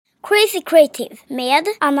Crazy Creative med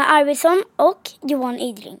Anna Arvidsson och Johan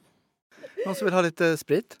Ydring. Någon som vill ha lite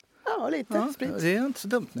sprit? Ja, lite sprit. Det är inte så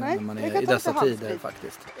dumt nu. Nej, när man vi är kan i ta dessa lite tider handsprit.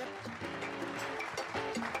 faktiskt.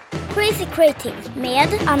 Crazy Creative med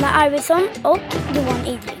Anna Arvidsson och Johan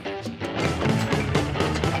Ydring.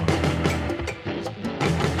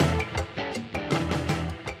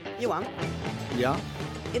 Johan, Ja.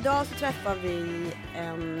 idag så träffar vi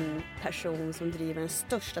en person som driver den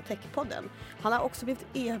största techpodden. Han har också blivit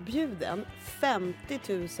erbjuden 50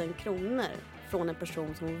 000 kronor från en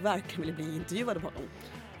person som verkligen vill bli intervjuad av honom.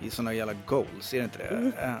 I såna jävla goals, är det inte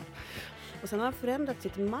det? Ja. Och sen har han förändrat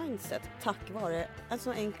sitt mindset tack vare en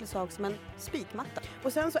så enkel sak som en spikmatta.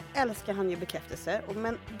 Och sen så älskar han ju bekräftelse.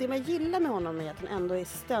 Men det man gillar med honom är att han ändå är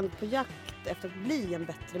ständigt på jakt efter att bli en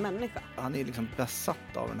bättre människa. Han är liksom besatt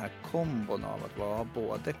av den här kombon av att vara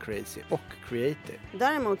både crazy och creative.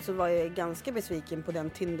 Däremot så var jag ganska besviken på den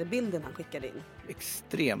Tinder-bilden han skickade in.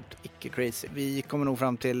 Extremt icke-crazy. Vi kommer nog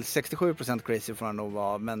fram till 67% crazy får han nog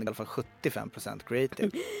vara, men i alla fall 75% creative.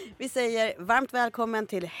 Vi säger varmt välkommen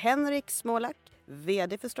till Henrik Smålack,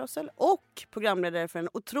 vd för Strossel och programledare för den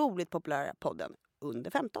otroligt populära podden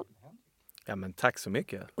Under 15. Ja, men tack så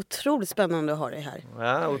mycket. Otroligt spännande att ha dig här.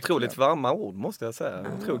 Ja, otroligt varma ord måste jag säga.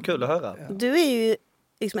 Otroligt kul att höra. Du är ju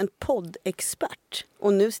liksom en poddexpert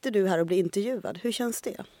och nu sitter du här och blir intervjuad. Hur känns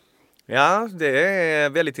det? Ja, det är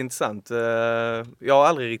väldigt intressant. Jag har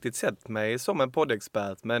aldrig riktigt sett mig som en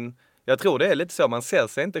poddexpert, men jag tror det är lite så. Man ser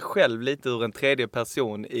sig inte själv lite ur en tredje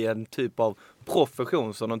person i en typ av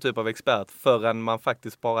profession som någon typ av expert förrän man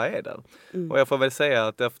faktiskt bara är där. Och jag får väl säga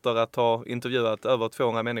att efter att ha intervjuat över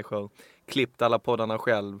 200 människor, klippt alla poddarna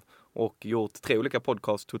själv och gjort 3 olika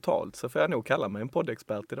podcasts totalt, så får jag nog kalla mig en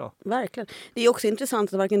poddexpert idag. Verkligen. Det är också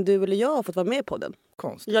intressant att varken du eller jag har fått vara med i podden.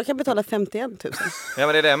 Konst. Jag kan betala 51 000. Ja,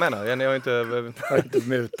 men det är det jag menar. Jag har inte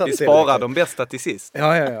mutat vi sparar de bästa till sist.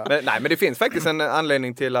 Ja. Men det finns faktiskt en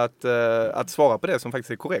anledning till att svara på det som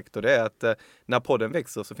faktiskt är korrekt. Och det är att när podden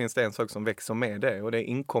växer så finns det en sak som växer med det. Och det är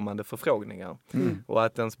inkommande förfrågningar. Och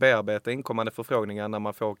att ens bearbeta inkommande förfrågningar när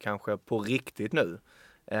man får kanske på riktigt nu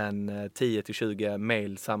en 10-20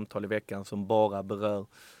 mejl-samtal i veckan som bara berör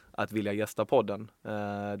att vilja gästa podden.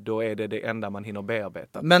 Då är det enda man hinner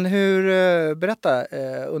bearbeta. Men berätta,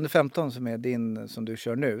 under 15 som är din, som du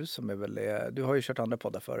kör nu, som är väl, du har ju kört andra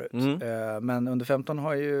poddar förut. Men under 15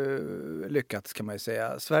 har ju lyckats, kan man ju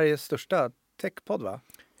säga, Sveriges största techpodd, va?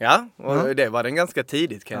 Ja, och det var den ganska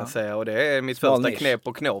tidigt kan jag säga. Och det är mitt första knep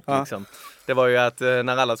och knåp liksom. Det var ju att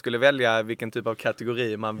när alla skulle välja vilken typ av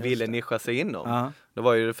kategori man ville nischa sig inom. Då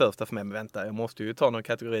var ju det första för mig, men vänta, jag måste ju ta någon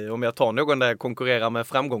kategori. Om jag tar någon där jag konkurrerar med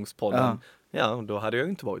framgångspodden, då hade jag ju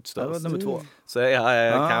inte varit störst. Det var nummer 2. Så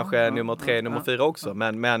kanske nummer 3, nummer 4 också.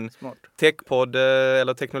 Men techpodd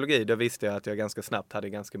eller teknologi, då visste jag att jag ganska snabbt hade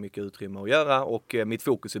ganska mycket utrymme att göra. Och mitt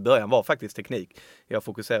fokus i början var faktiskt teknik. Jag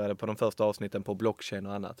fokuserade på de första avsnitten på blockchain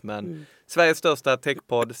och annat. Men Sveriges största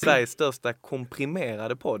techpodd, Sveriges största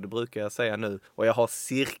komprimerade podd brukar jag säga nu. Och jag har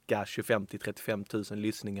cirka 25-35 000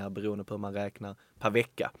 lyssningar beroende på hur man räknar per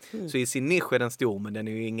vecka. Så i sin nisch är den stor, men den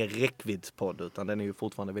är ju ingen räckviddspodd utan den är ju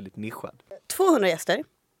fortfarande väldigt nischad. 200 gäster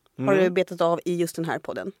har du betat av i just den här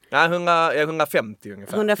podden. Ja, 150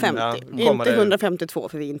 ungefär. 150, inte 152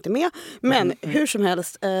 för vi är inte med. Men hur som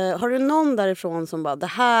helst, har du någon därifrån som bara, det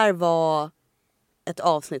här var ett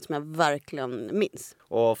avsnitt som jag verkligen minns?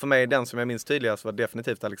 Och för mig, den som jag minns tydligast var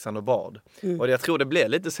definitivt Alexander Bard. Och jag tror det blir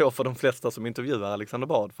lite så för de flesta som intervjuar Alexander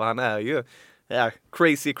Bard, för han är ju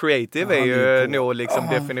crazy creative är ju nog liksom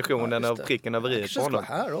definitionen av pricken över i på honom.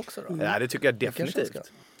 Här också då. Ja, det tycker jag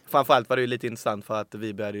definitivt. Framförallt var det ju lite intressant för att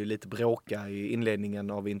vi började ju lite bråka i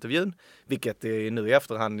inledningen av intervjun. Vilket nu i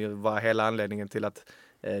efterhand var hela anledningen till att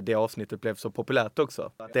det avsnittet blev så populärt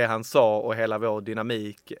också. Det han sa och hela vår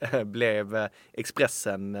dynamik blev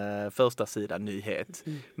Expressen första sida nyhet.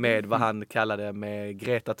 Med vad han kallade med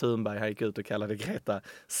Greta Thunberg. Han gick ut och kallade Greta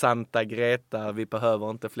Santa Greta. Vi behöver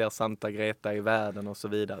inte fler Santa Greta i världen och så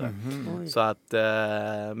vidare. Så att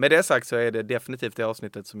med det sagt så är det definitivt det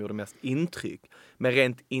avsnittet som gjorde mest intryck. Men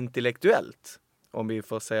rent intellektuellt, om vi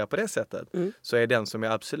får säga på det sättet, så är den som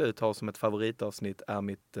jag absolut har som ett favoritavsnitt är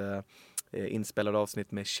mitt inspelade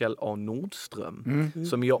avsnitt med Kjell A. Nordström.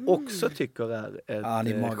 Som jag också tycker är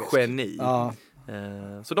ett geni.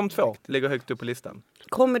 Så de två ligger högt upp på listan.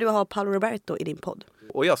 Kommer du att ha Paolo Roberto i din podd?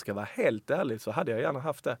 Och jag ska vara helt ärlig så hade jag gärna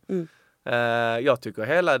haft det. Jag tycker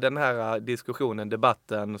hela den här diskussionen,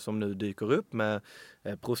 debatten som nu dyker upp med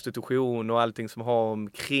prostitution och allting som har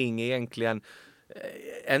omkring egentligen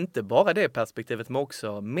inte bara det perspektivet men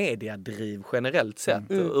också mediadriv generellt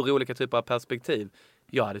sett ur olika typer av perspektiv.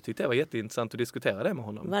 Jag hade tyckt det var jätteintressant att diskutera det med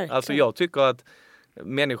honom. Verkligen. Alltså jag tycker att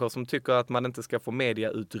människor som tycker att man inte ska få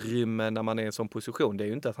mediautrymme när man är i en sån position, det är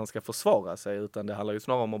ju inte att han ska försvara sig, utan det handlar ju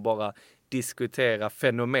snarare om att bara diskutera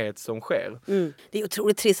fenomen som sker. Det är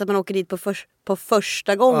otroligt trist att man åker dit på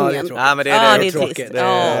första gången. Ja, det är tråkigt. Ja, men det är det är tråkigt. trist. Det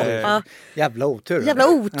är- Ja. Jävla otur. Jävla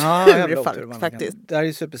otur, jävla otur faktiskt. Det här är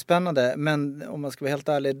ju superspännande, men om man ska vara helt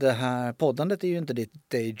ärlig, det här poddandet är ju inte ditt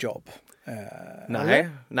dayjob.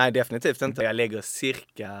 Nej, definitivt inte. Jag lägger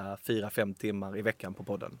cirka 4-5 timmar i veckan på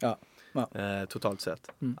podden. Ja. Totalt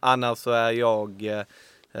sett. Annars så är jag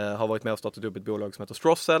har varit med och startat upp ett bolag som heter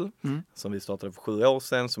Strossel, som vi startade för 7 år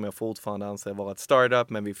sedan, som jag fortfarande anser vara ett startup,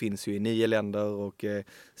 men vi finns ju i 9 länder och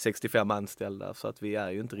 65 anställda, så att vi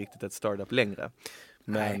är ju inte riktigt ett startup längre.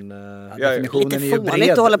 Men definitionen Lite är ju fånigt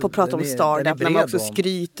bred. att hålla på och prata om Den är startup när man bred också om.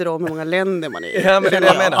 skryter om hur många länder man är i. Ja, men det är det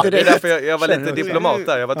jag menar. Det är därför jag var Känner lite du diplomat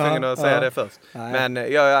där. Jag var tvungen att säga det först. Nej. Men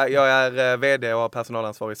jag är vd och har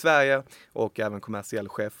personalansvar i Sverige och även kommersiell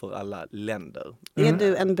chef för alla länder. Är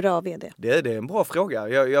du en bra vd? Det är en bra fråga.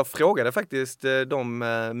 Jag frågade faktiskt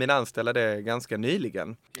mina anställda det ganska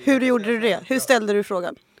nyligen. Hur gjorde du det? Hur ställde du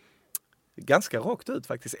frågan? Ganska rakt ut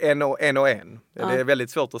faktiskt. En och en. Det är väldigt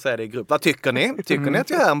svårt att säga det i grupp. Vad tycker ni? Tycker ni att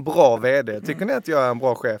jag är en bra vd? Tycker ni att jag är en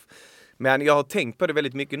bra chef? Men jag har tänkt på det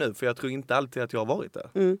väldigt mycket nu, för jag tror inte alltid att jag har varit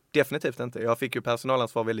det. Definitivt inte. Jag fick ju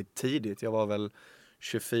personalansvar väldigt tidigt. Jag var väl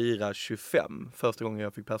 24-25 första gången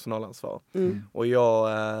jag fick personalansvar. Och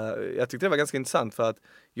jag tyckte det var ganska intressant, för att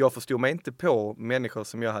jag förstod mig inte på människor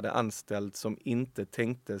som jag hade anställt som inte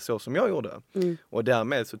tänkte så som jag gjorde. Och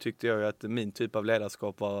därmed så tyckte jag ju att min typ av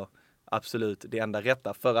ledarskap var absolut det enda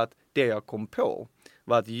rätta, för att det jag kom på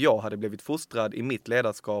var att jag hade blivit fostrad i mitt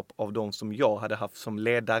ledarskap av de som jag hade haft som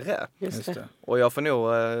ledare. Just det. Och jag får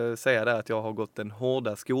nog säga där att jag har gått den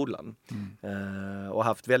hårda skolan och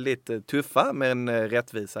haft väldigt tuffa men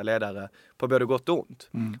rättvisa ledare på både gott och ont.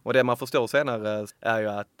 Och det man förstår senare är ju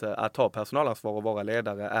att ha personalansvar och vara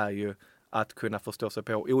ledare är ju att kunna förstå sig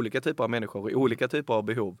på olika typer av människor och olika typer av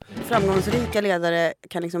behov. Framgångsrika ledare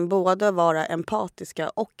kan liksom både vara empatiska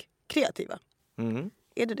och kreativa.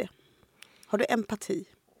 Är du det? Har du empati?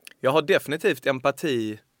 Jag har definitivt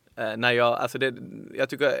empati när jag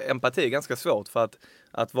tycker empati är ganska svårt, för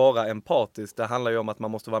att vara empatisk, det handlar ju om att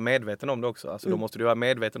man måste vara medveten om det också. Alltså då måste du vara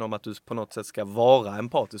medveten om att du på något sätt ska vara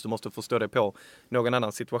empatisk. Du måste förstå det på någon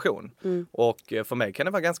annan situation. Och för mig kan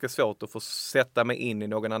det vara ganska svårt att få sätta mig in i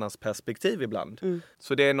någon annans perspektiv ibland.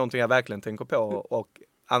 Så det är någonting jag verkligen tänker på och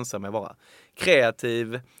anser mig vara.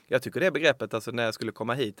 Kreativ, jag tycker det begreppet, alltså när jag skulle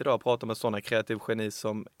komma hit idag och prata med sådana kreativ geni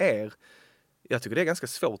som jag tycker det är ganska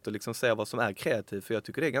svårt att liksom säga vad som är kreativt, för jag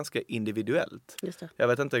tycker det är ganska individuellt. Just det. Jag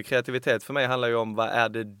vet inte, kreativitet för mig handlar ju om vad är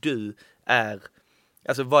det du är,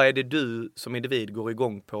 alltså vad är det du som individ går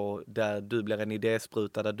igång på, där du blir en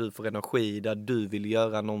idéspruta, där du får energi, där du vill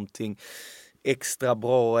göra någonting extra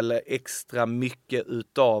bra eller extra mycket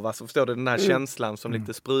utav, alltså förstår du den här känslan som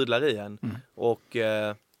lite sprudlar i en. Och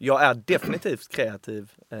jag är definitivt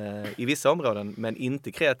kreativ i vissa områden, men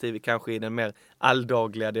inte kreativ kanske i den mer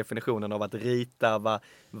alldagliga definitionen av att rita,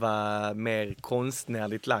 vara mer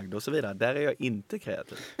konstnärligt lagd och så vidare. Där är jag inte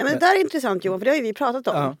kreativ. Nej, men det där är intressant, Johan, för det har ju vi pratat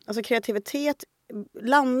om. Ja. Alltså kreativitet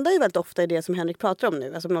landar ju väldigt ofta i det som Henrik pratar om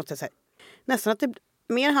nu. Alltså på något sätt så här, nästan att det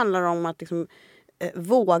mer handlar om att liksom,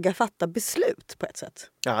 våga fatta beslut på ett sätt.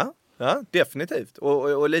 Ja, definitivt.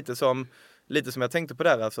 Och lite som jag tänkte på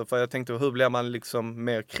där, alltså, för jag tänkte hur blir man liksom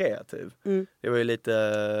mer kreativ? Det var ju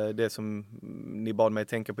lite det som ni bad mig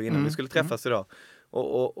tänka på innan vi skulle träffas idag.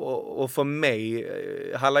 Och för mig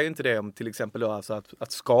handlar ju inte det om till exempel då, alltså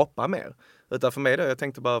att skapa mer. Utan för mig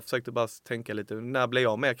då, försökte bara tänka lite, när blir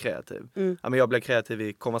jag mer kreativ? Ja, men jag blir kreativ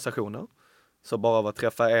i konversationer. Så bara av att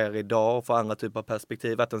träffa er idag och få andra typer av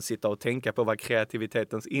perspektiv, att sitta och tänka på vad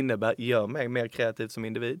kreativitetens innebär, gör mig mer kreativ som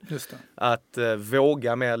individ. Just det. Att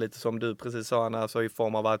våga mer, lite som du precis sa, Anna, alltså i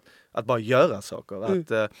form av att bara göra saker.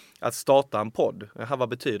 Att starta en podd. Vad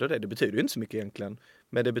betyder det? Det betyder ju inte så mycket egentligen.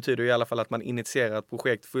 Men det betyder i alla fall att man initierar ett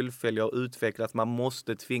projekt, fullföljer och utvecklar, att man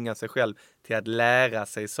måste tvinga sig själv till att lära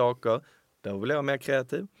sig saker. Då blir jag mer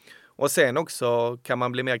kreativ. Och sen också kan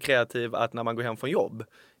man bli mer kreativ att när man går hem från jobb,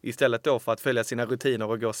 istället då för att följa sina rutiner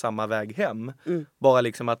och gå samma väg hem, bara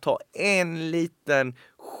liksom att ta en liten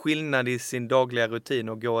skillnad i sin dagliga rutin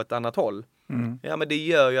och gå ett annat håll. Ja, men det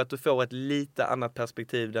gör ju att du får ett lite annat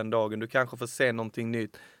perspektiv den dagen. Du kanske får se någonting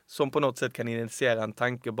nytt som på något sätt kan initiera en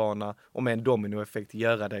tankebana och med en dominoeffekt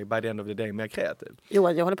göra dig by the end of the day mer kreativ.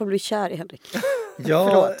 Johan, jag håller på att bli kär i Henrik.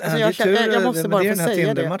 Ja, Alltså, jag måste bara det är få den här säga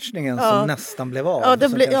det. Tindermatchningen som nästan blev av. Ja,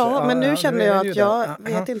 Så kanske, men nu känner jag att jag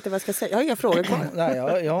det. vet inte vad jag ska säga. Jag har inga frågor kvar. Nej,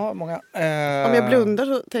 jag har många. Om jag blundar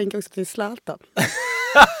så tänker jag också till Zlatan.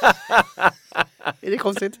 Är det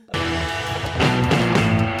konstigt?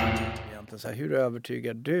 egentligen? Så här, hur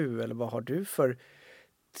övertygar du eller vad har du för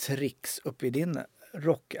tricks upp i din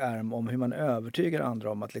rockärm om hur man övertygar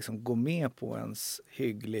andra om att liksom gå med på ens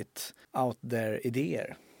hyggligt out there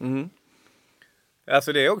idéer?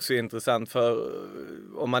 Alltså det är också intressant, för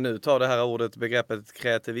om man nu tar det här begreppet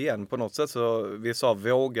kreativ igen, på något sätt så vi sa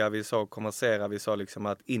våga, vi sa konversera, vi sa liksom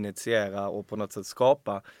att initiera och på något sätt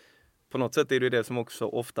skapa. På något sätt är det som också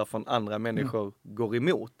ofta från andra människor går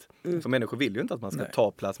emot. För människor vill ju inte att man ska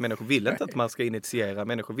ta plats, människor vill inte att man ska initiera,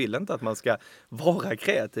 människor vill inte att man ska vara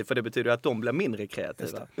kreativ, för det betyder att de blir mindre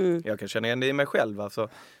kreativa. Jag kan känna igen det i mig själv. Alltså.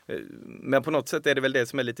 Men på något sätt är det väl det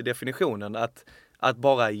som är lite definitionen, att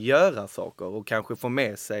bara göra saker och kanske få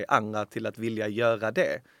med sig andra till att vilja göra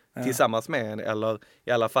det. Tillsammans med en, eller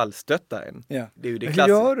i alla fall stötta en. Ja. Det är ju det Hur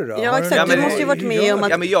klassiska. gör du då? Ja, exakt. Du måste ju varit med om att...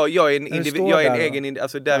 Ja, men jag är en där egen,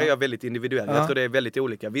 alltså där är jag väldigt individuell. Jag tror det är väldigt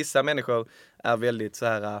olika. Vissa människor är väldigt så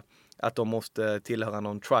här att de måste tillhöra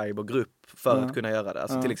någon tribe och grupp för att kunna göra det.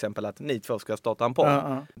 Alltså till exempel att ni två ska starta en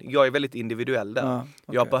podd. Jag är väldigt individuell där. Okay.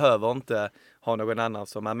 Jag behöver inte ha någon annan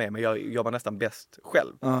som är med, men jag jobbar nästan bäst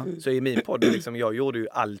själv. Så i min podd, liksom, jag gjorde ju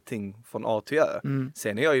allting från A till Ö.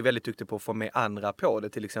 Sen är jag ju väldigt duktig på att få med andra på det.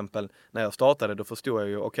 Till exempel när jag startade, då förstod jag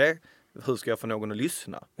ju, okej, hur ska jag få någon att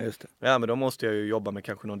lyssna? Just det. Ja, men då måste jag ju jobba med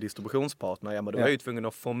kanske någon distributionspartner. Ja, men då är jag ju tvungen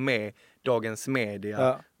att få med Dagens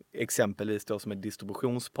Media, exempelvis då som en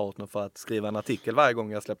distributionspartner för att skriva en artikel varje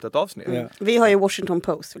gång jag släppt ett avsnitt. Vi har ju Washington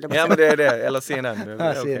Post, vill jag bara säga. Ja, men det är det. Eller CNN.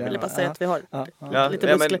 Jag vill bara säga att vi har lite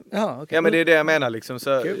men, muskler. ja, men det är det jag menar liksom.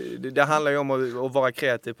 Så det handlar ju om att vara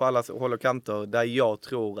kreativ på alla håll och kanter, där jag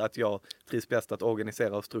tror att jag trivs bäst att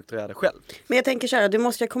organisera och strukturera det själv. Men jag tänker så här, du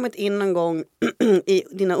måste ju ha kommit in någon gång i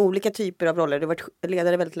dina olika typer av roller. Du har varit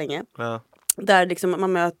ledare väldigt länge. Ja. Där liksom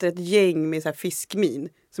man möter ett gäng med så här fiskmin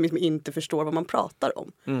som liksom inte förstår vad man pratar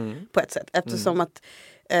om på ett sätt. Eftersom att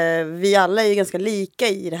vi alla är ju ganska lika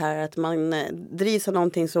i det här att man drivs av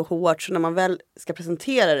någonting så hårt, så när man väl ska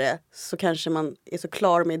presentera det så kanske man är så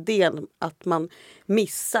klar med idén att man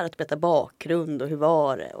missar att berätta bakgrund och hur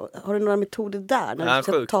var det. Och har du några metoder där? När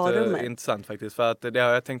du Sjukt ta rummet? intressant faktiskt, för att det har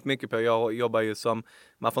jag tänkt mycket på. Jag jobbar ju som,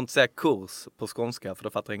 man får inte säga kurs på skånska för då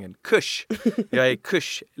fattar ingen, kurs. Jag är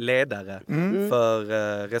kursledare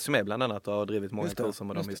för Resumé bland annat och har drivit många kurser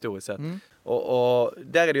med dem historiskt sett. Och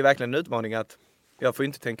där är det ju verkligen en utmaning att jag får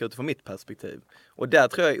inte tänka utifrån mitt perspektiv. Och där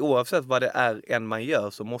tror jag, oavsett vad det är än man gör,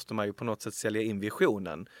 så måste man ju på något sätt sälja in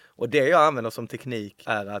visionen. Och det jag använder som teknik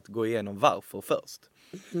är att gå igenom varför först.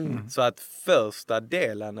 Så att första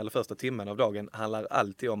delen eller första timmen av dagen handlar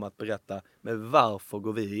alltid om att berätta, men varför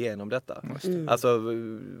går vi igenom detta? Alltså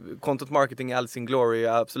content marketing i all sin glory,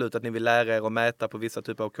 absolut att ni vill lära er att mäta på vissa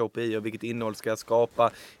typer av KPI och vilket innehåll ska jag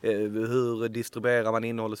skapa, hur distribuerar man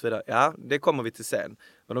innehåll och så vidare. Ja, det kommer vi till sen.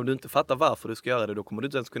 Men om du inte fattar varför du ska göra det, då kommer du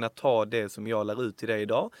inte ens kunna ta det som jag lär ut till dig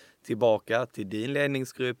idag tillbaka till din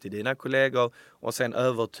ledningsgrupp, till dina kollegor och sen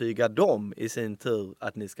övertyga dem i sin tur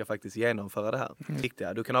att ni ska faktiskt genomföra det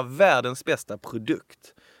här. Du kan ha världens bästa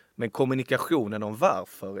produkt, men kommunikationen om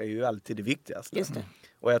varför är ju alltid det viktigaste. Just det.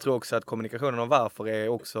 Och jag tror också att kommunikationen om varför är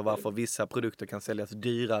också varför vissa produkter kan säljas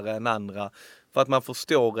dyrare än andra. För att man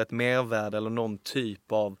förstår ett mervärde eller någon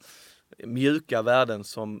typ av mjuka värden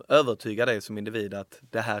som övertygar dig som individ att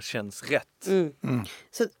det här känns rätt.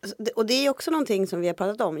 Så, och det är också någonting som vi har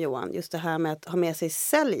pratat om, Johan, just det här med att ha med sig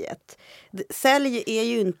säljet. Sälj är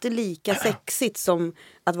ju inte lika sexigt som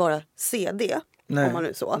att vara CD, Nej, om man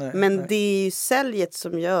nu så. nej, men nej. det är ju säljet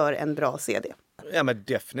som gör en bra CD. Ja, men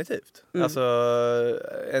definitivt. Alltså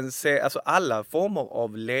alla former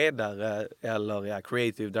av ledare eller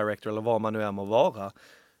creative director eller vad man nu är må vara.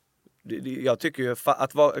 Jag tycker ju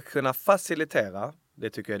att kunna facilitera, det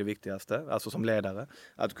tycker jag är det viktigaste, alltså som ledare.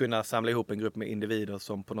 Att kunna samla ihop en grupp med individer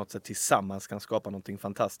som på något sätt tillsammans kan skapa någonting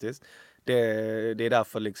fantastiskt. Det är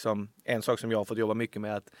därför liksom en sak som jag har fått jobba mycket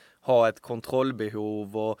med, att ha ett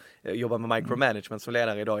kontrollbehov och jobba med micromanagement som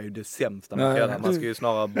ledare idag är ju det sämsta man kan göra. Man ska ju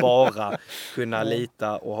snarare bara kunna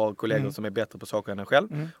lita och ha kollegor som är bättre på saker än en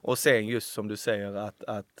själv. Och sen just som du säger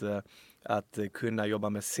att kunna jobba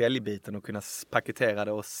med säljbiten och kunna paketera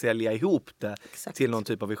det och sälja ihop det till någon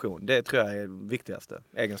typ av vision. Det tror jag är viktigaste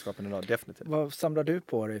egenskapen idag, definitivt. Vad samlar du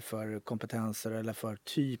på dig för kompetenser eller för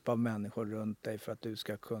typ av människor runt dig för att du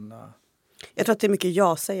ska kunna... Jag tror att det är mycket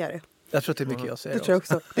jag-sägare. Jag tror att det är mycket jag säger Det tror jag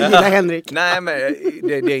också. Det gillar Henrik. Nej, men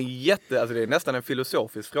det är det är nästan en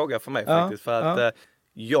filosofisk fråga för mig faktiskt. För att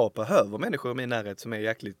jag behöver människor i min närhet som är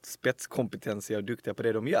jäkligt spetskompetentiga och duktiga på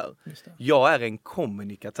det de gör. Just det. Jag är en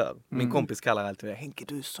kommunikatör. Min kompis kallar alltid det, Henke,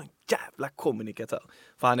 du är så jävla kommunikatör.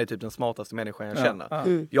 För han är typ den smartaste människan jag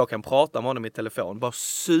känner. Jag kan prata med honom i telefon, bara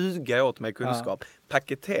suga åt mig kunskap,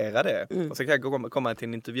 paketera det. Och så kan jag komma till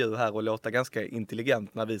en intervju här och låta ganska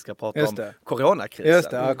intelligent när vi ska prata om coronakrisen.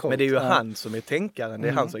 Just det, men det är ju han som är tänkaren, det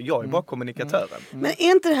är han som, jag är bara kommunikatören. Men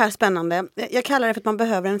är inte det här spännande? Jag kallar det för att man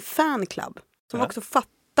behöver en fanclub som också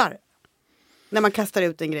fattar när man kastar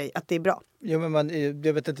ut en grej att det är bra. Jo, men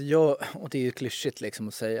jag vet inte, och det är ju klyschigt liksom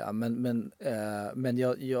att säga, men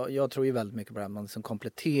jag tror ju väldigt mycket på det här, man liksom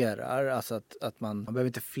kompletterar, alltså att man behöver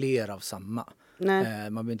inte fler av samma. Man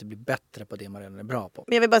behöver inte bli bättre på det man redan är bra på.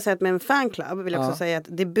 Men jag vill bara säga att med en fanclub vill jag också säga att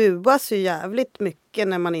det buas ju jävligt mycket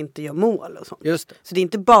när man inte gör mål och sånt. Just det. Så det är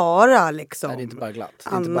inte bara liksom Nej, det är inte bara glatt.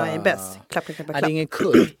 Anna är bäst. Klapp, klapp, klapp, klapp. Det är ingen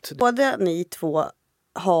kult. Både ni två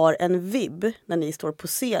har en vibb när ni står på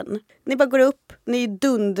scen. Ni bara går upp, ni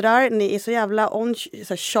dundrar, ni är så jävla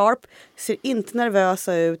så sharp, ser inte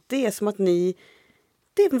nervösa ut. Det är som att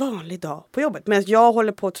det är en vanlig dag på jobbet. Medan jag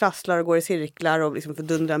håller på och trasslar och går i cirklar och liksom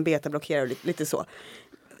fördundrar en betablockerar och lite så.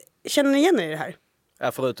 Känner ni igen er i det här?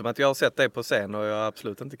 Ja, förutom att jag har sett dig på scen och jag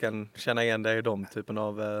absolut inte kan känna igen dig i de typen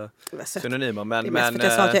av synonymer. Men, det är mest för att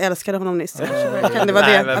jag sa att jag älskade honom nyss. Kan det vara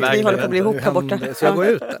det? Att vi håller på att bli ihop här borta. Så jag går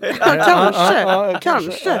ut?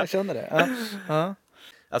 Kanske. Jag känner det.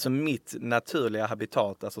 Alltså mitt naturliga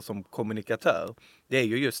habitat, alltså som kommunikatör, det är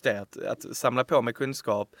ju just det att samla på mig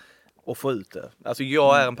kunskap och få ut det. Alltså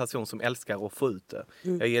jag är en person som älskar att få ut det.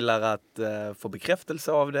 Jag gillar att få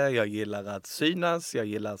bekräftelse av det, jag gillar att synas, jag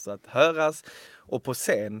gillar att höras. Och på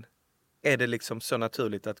scen är det liksom så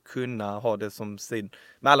naturligt att kunna ha det som sin,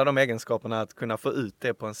 med alla de egenskaperna, att kunna få ut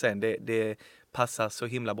det på en scen. Det passar så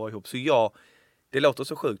himla bra ihop. Så det låter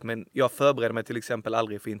så sjukt, men jag förbereder mig till exempel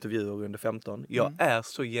aldrig för intervjuer under 15. Jag är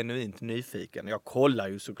så genuint nyfiken. Jag kollar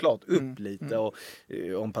ju såklart upp lite och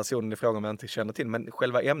om personen i fråga om jag inte känner till. Men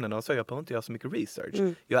själva ämnena så jag behöver inte göra så mycket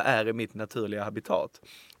research. Jag är i mitt naturliga habitat.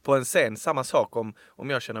 På en scen, samma sak om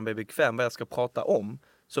jag känner mig bekväm vad jag ska prata om,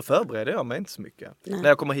 så förbereder jag mig inte så mycket. När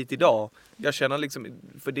jag kommer hit idag, jag känner liksom,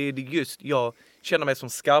 för det är just, jag känner mig som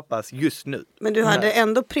skarpast just nu. Men du hade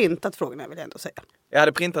ändå printat frågorna, vill jag ändå säga. Jag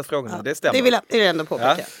hade printat frågorna, det stämmer. Det vill jag ändå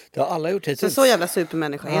påpeka. Ja. Det har alla gjort hittills. Så jävla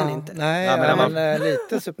supermänniska är ni inte. Nej, men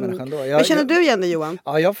lite supermänniska ändå. Men känner du igen det, Johan?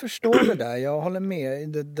 Ja, jag förstår det där. Jag håller med.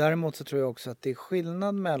 Däremot så tror jag också att det är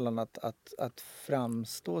skillnad mellan att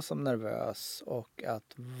framstå som nervös och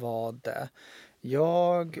att vara det.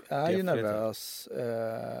 Jag är ju nervös,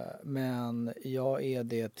 men jag är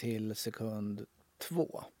det till sekund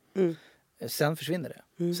 2. Sen försvinner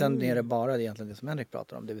det. Sen är det bara egentligen det som Henrik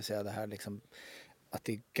pratar om, det vill säga det här liksom, att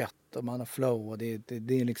det är gött och man har flow och det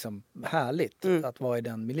är liksom härligt att vara i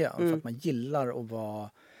den miljön. För att man gillar att vara...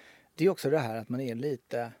 Det är också det här att man är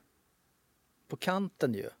lite på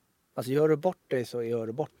kanten ju. Alltså gör du bort dig så gör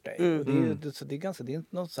du bort dig. Och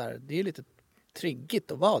det är lite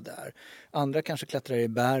triggigt att vara där. Andra kanske klättrar i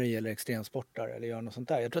berg eller extremsportar eller gör något sånt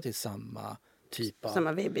där. Jag tror att det är samma typ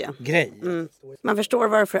av grej. Man förstår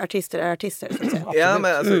varför artister är artister, så att säga. Ja,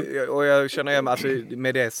 men alltså, och jag känner igen, alltså,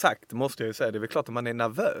 med det sagt måste jag ju säga, det är väl klart att man är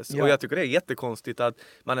nervös. Ja. Och jag tycker det är jättekonstigt att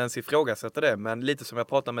man ens ifrågasätter det. Men lite som jag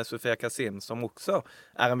pratar med Sofia Kassim, som också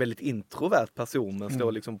är en väldigt introvert person, men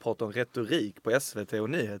står liksom och pratar om retorik på SVT och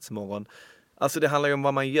Nyhetsmorgon. Alltså det handlar ju om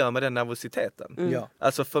vad man gör med den nervositeten.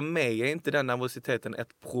 Alltså för mig är inte den nervositeten ett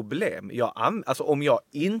problem. Alltså om jag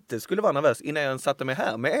inte skulle vara nervös innan jag satte mig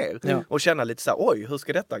här med er och känna lite så här, oj, hur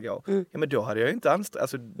ska detta gå? Ja, men då hade jag ju inte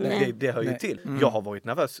alltså det hör ju till. Jag har varit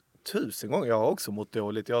nervös 1000 gånger. Jag har också mått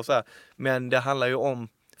dåligt. Men det handlar ju om,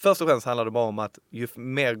 först och främst handlar det bara om att ju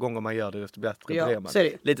mer gånger man gör det, desto bättre blir man.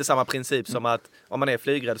 Lite samma princip som att om man är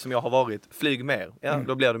flygrädd som jag har varit, flyg mer.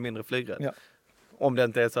 Då blir du mindre flygrädd. Om det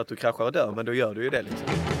inte är så att du kraschar och dör, men då gör du ju det liksom.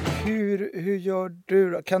 Hur gör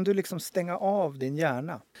du då? Kan du liksom stänga av din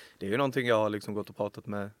hjärna? Det är ju någonting jag har liksom gått och pratat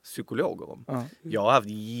med psykologer om. Jag har haft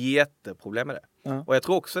jätteproblem med det. Och jag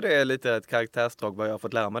tror också det är lite ett karaktärsdrag vad jag har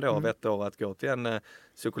fått lära mig då av ett år att gå till en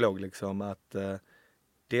psykolog liksom, att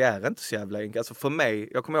det är inte så jävla enkelt. Alltså för mig,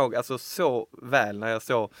 jag kommer ihåg alltså så väl när jag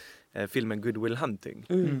såg filmen Good Will Hunting.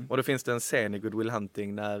 Och då finns det en scen i Good Will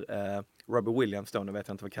Hunting när Robbie Williams då, nu vet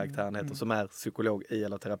jag inte vad karaktären heter, som är psykolog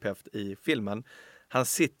eller terapeut i filmen. Han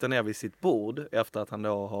sitter ner vid sitt bord efter att han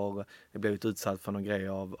då har blivit utsatt för någon grej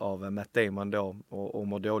av Matt Damon då och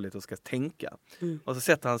mår dåligt och ska tänka. Och så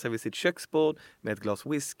sätter han sig vid sitt köksbord med ett glas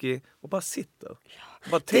whisky och bara sitter.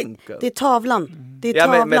 Bara tänker. Det är tavlan. Det är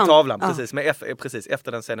tavlan. Med tavlan, precis. Precis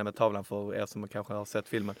efter den scenen med tavlan för er som kanske har sett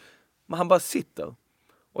filmen. Men han bara sitter.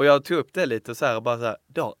 Och jag tog upp det lite så här och bara så här,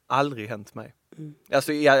 det har aldrig hänt mig.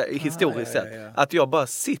 Alltså historiskt sett. Ja. Att jag bara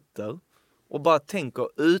sitter och bara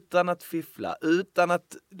tänker utan att fiffla, utan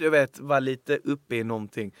att du vet vara lite uppe i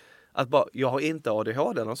någonting. Att bara, jag har inte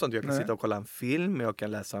ADHD eller något sånt. Jag kan sitta och kolla en film, jag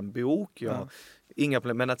kan läsa en bok. Inga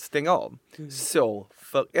problem, men att stänga av. Så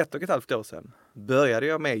för 1,5 år sedan började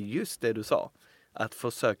jag med just det du sa. Att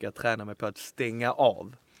försöka träna mig på att stänga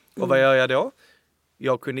av. Och vad gör jag då?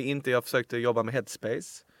 Jag försökte jobba med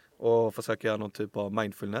Headspace och försöka göra någon typ av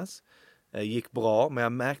mindfulness. Gick bra, men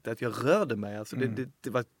jag märkte att jag rörde mig. Alltså det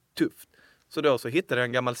var tufft. Så då så hittade jag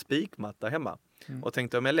en gammal spikmatta hemma. Och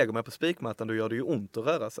tänkte om jag lägger mig på spikmattan då gör det ju ont att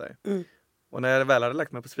röra sig. Och när jag väl hade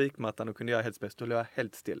lagt mig på spikmattan och kunde göra Headspace då låg jag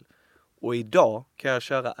helt still. Och idag kan jag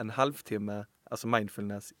köra en halvtimme, alltså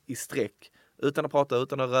mindfulness, i sträck. Utan att prata,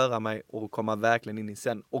 utan att röra mig och komma verkligen in i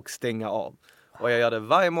sen och stänga av. Och jag gör det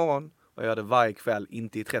varje morgon och jag gör det varje kväll,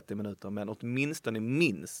 inte i 30 minuter men åtminstone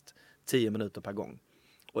minst 10 minuter per gång.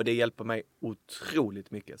 Och det hjälper mig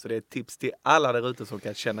otroligt mycket. Så det är ett tips till alla där ute som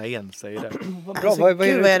kan känna igen sig i det. Bra, Alltså, gud vad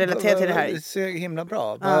jag relaterar till det här. Det är så himla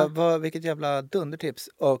bra. Vilket jävla dundertips.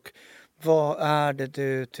 Och vad är det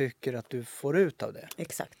du tycker att du får ut av det?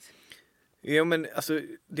 Exakt. Jo men alltså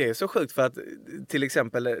det är så sjukt för att till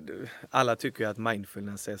exempel alla tycker att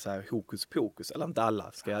mindfulness är så här hokus pokus. Eller inte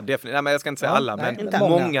alla ska jag definitivt. Nej men jag ska inte säga alla men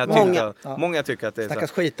många tycker att det är så.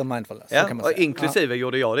 Snackas skit om mindfulness. Ja, kan man säga. inklusive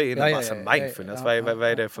gjorde jag det innan. Mindfulness, vad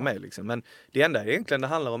är det för mig liksom? Men det enda egentligen det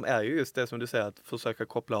handlar om är ju just det som du säger att försöka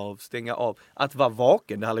koppla av, stänga av. Att vara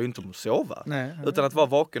vaken, det handlar ju inte om att sova. Utan att vara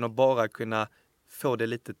vaken och bara kunna få det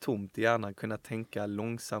lite tomt i hjärnan, kunna tänka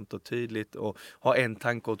långsamt och tydligt och ha en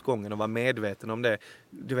tanke åt gången och vara medveten om det.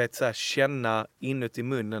 Du vet så här, känna inuti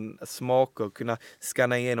munnen smaker, kunna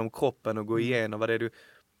skanna igenom kroppen och gå igenom vad det är du...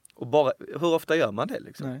 Och bara, hur ofta gör man det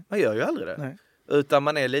liksom? Nej. Man gör ju aldrig det. Nej. Utan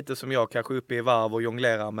man är lite som jag, kanske uppe i varv och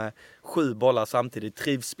jonglerar med 7 bollar samtidigt,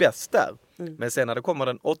 trivs bäst där. Men sen när det kommer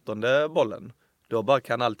den 8:e bollen, då bara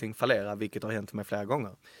kan allting fallera, vilket har hänt mig flera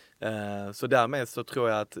gånger. Så därmed så tror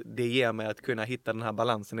jag att det ger mig att kunna hitta den här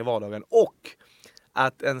balansen i vardagen och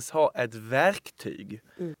att ens ha ett verktyg.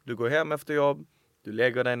 Du går hem efter jobb, du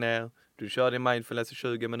lägger dig ner, du kör din mindfulness i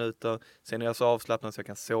 20 minuter, sen är jag så avslappnad så jag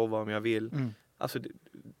kan sova om jag vill. Alltså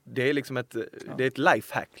det är liksom ett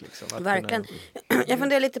lifehack liksom. Verkligen. Jag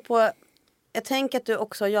funderar lite på, jag tänker att du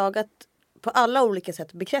också har jagat på alla olika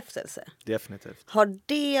sätt bekräftelse. Definitivt. Har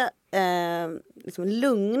det liksom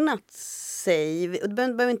lugnat sig? Och det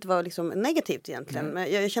behöver inte vara liksom negativt egentligen.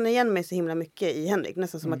 Men jag känner igen mig så himla mycket i Henrik.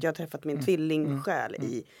 Nästan som att jag har träffat min tvillingsjäl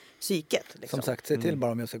i psyket. Liksom. Som sagt, säg till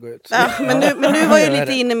bara om jag ska gå ut. Ja, men nu var jag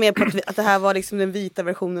lite inne med på att det här var liksom den vita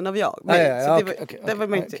versionen av jag. Det var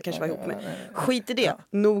man inte kanske vara ihop med. Skit i det.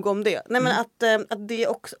 Nog om det. Nej, men att det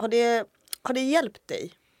också, har det hjälpt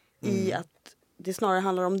dig i att det snarare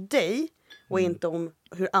handlar om dig och inte om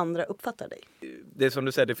hur andra uppfattar dig? Det är som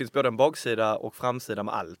du säger, det finns både en baksida och framsida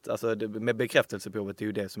med allt. Alltså med bekräftelsebehovet är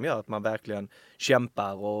ju det som gör att man verkligen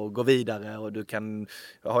kämpar och går vidare och du kan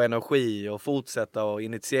ha energi och fortsätta och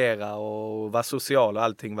initiera och vara social och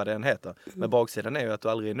allting vad det än heter. Men baksidan är ju att du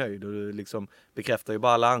aldrig är nöjd och du liksom bekräftar ju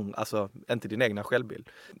bara alla andra, alltså inte din egna självbild.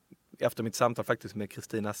 Efter mitt samtal faktiskt med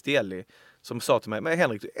Kristina Stieli som sa till mig, men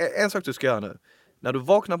Henrik, en sak du ska göra nu. När du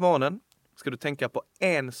vaknar på morgonen ska du tänka på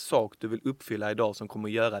en sak du vill uppfylla idag som kommer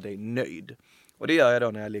göra dig nöjd. Och det gör jag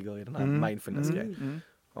då när jag ligger i den här mindfulness-grejen.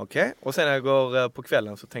 Okej? Och sen när jag går på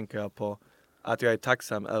kvällen så tänker jag på att jag är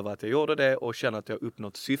tacksam över att jag gjorde det och känner att jag har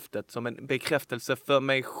uppnått syftet som en bekräftelse för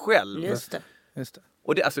mig själv. Just det.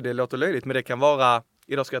 Och det låter löjligt, men det kan vara,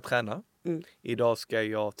 idag ska jag träna, idag ska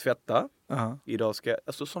jag tvätta, idag ska jag,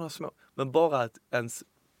 alltså sådana små. Men bara att ens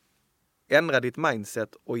ändra ditt mindset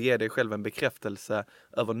och ge dig själv en bekräftelse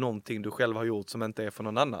över någonting du själv har gjort som inte är för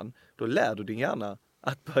någon annan. Då lär du din hjärna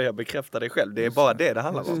att börja bekräfta dig själv. Det är bara det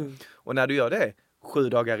handlar om. Och när du gör det 7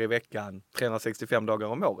 dagar i veckan, 365 dagar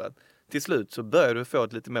om året, till slut så börjar du få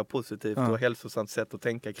ett lite mer positivt och hälsosamt sätt att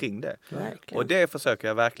tänka kring det. Verkligen. Och det försöker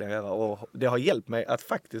jag verkligen göra. Och det har hjälpt mig att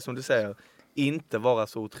faktiskt, som du säger, inte vara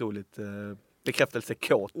så otroligt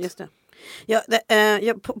bekräftelsekåt. Just det. Ja,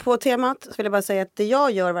 på temat så vill jag bara säga att det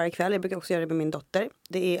jag gör varje kväll, jag brukar också göra det med min dotter,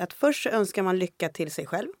 det är att först så önskar man lycka till sig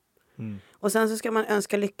själv. Och sen så ska man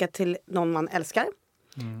önska lycka till någon man älskar.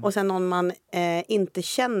 Och sen någon man inte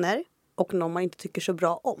känner och någon man inte tycker så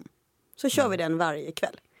bra om. Så kör vi den varje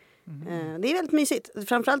kväll. Det är väldigt mysigt.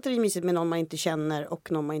 Framförallt är det mysigt med någon man inte känner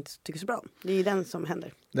och någon man inte tycker så bra om. Det är ju den som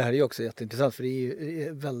händer. Det här är ju också jätteintressant för det är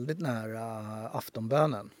ju väldigt nära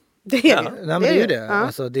aftonbönen. Det är det. Nej, men det är ju det. Ja.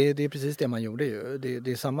 Alltså, det är precis det man gjorde ju.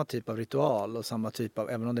 Det är samma typ av ritual och samma typ av,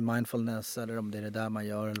 även om det är mindfulness eller om det är det där man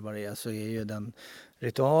gör eller vad det är, så är ju den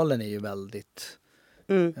ritualen är ju väldigt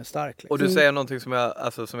stark. Liksom. Och du säger någonting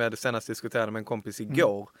som jag senast diskuterade med en kompis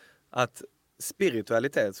igår. Att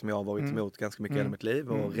spiritualitet som jag har varit emot ganska mycket i mitt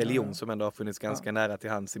liv och religion som ändå har funnits ganska nära till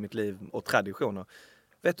hands i mitt liv och traditioner.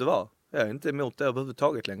 Vet du vad? Jag är inte emot det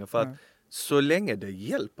överhuvudtaget längre för att så länge det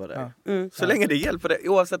hjälper dig. Så länge det hjälper dig,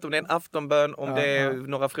 oavsett om det är en aftonbön, om det är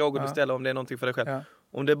några frågor du ställer, om det är någonting för dig själv.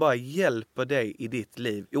 Om det bara hjälper dig i ditt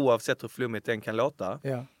liv, oavsett hur flummigt den kan låta.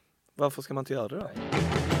 Varför ska man inte göra det då?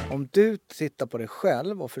 Om du tittar på dig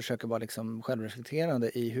själv och försöker vara liksom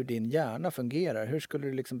självreflekterande i hur din hjärna fungerar, hur skulle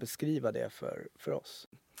du liksom beskriva det för oss?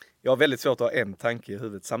 Jag har väldigt svårt att ha en tanke i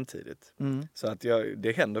huvudet samtidigt. Så att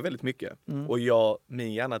det händer väldigt mycket. Och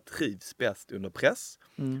min hjärna trivs bäst under press,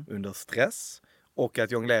 under stress och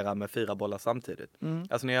att jonglera med 4 bollar samtidigt.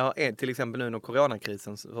 Alltså när jag har till exempel nu under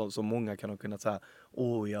coronakrisen så många kan ha kunnat säga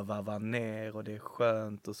jag varvar ner och det är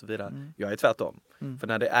skönt och så vidare. Jag är tvärtom. För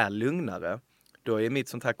när det är lugnare, då är mitt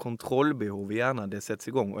sånt här kontrollbehov i hjärnan, det sätts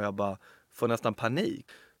igång och jag bara får nästan panik.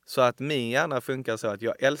 Så att min hjärna funkar så att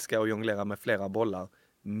jag älskar att jonglera med flera bollar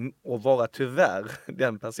och vara tyvärr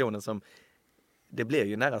den personen som, det blir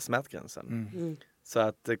ju nära smärtgränsen. Så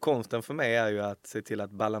att konsten för mig är ju att se till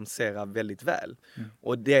att balansera väldigt väl.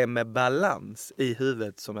 Och det med balans i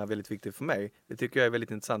huvudet som är väldigt viktigt för mig, det tycker jag är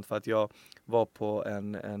väldigt intressant för att jag var på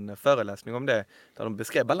en föreläsning om det där de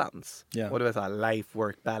beskrev balans. Och det var så här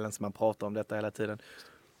life-work balance, man pratar om detta hela tiden.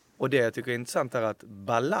 Och det jag tycker är intressant är att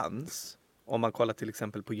balans, om man kollar till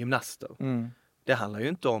exempel på gymnaster, det handlar ju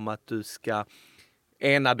inte om att du ska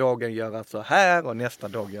ena dagen göra så här och nästa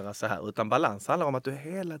dag göra så här. Utan balans handlar om att du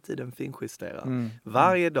hela tiden finjusterar.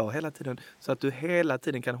 Varje dag, hela tiden. Så att du hela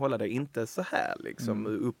tiden kan hålla dig inte så här liksom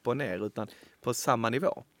upp och ner utan på samma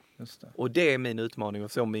nivå. Just det. Och det är min utmaning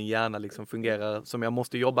och så min hjärna liksom fungerar som jag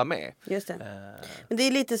måste jobba med. Just det. Men det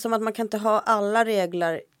är lite som att man kan inte ha alla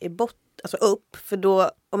regler i botten. Alltså upp, för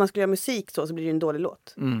då om man skulle göra musik så blir det en dålig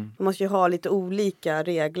låt. Man måste ju ha lite olika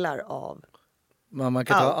regler av man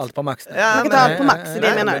kan ta allt på max. Man kan ta allt på max, det är det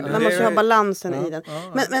jag menar. Man måste ju ha balansen i den.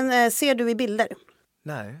 Men ser du i bilder?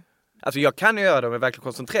 Nej. Alltså jag kan ju göra det om jag verkligen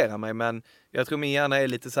koncentrerar mig, men jag tror min hjärna är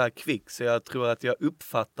lite så här kvick så jag tror att jag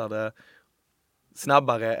uppfattar det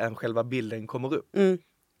snabbare än själva bilden kommer upp.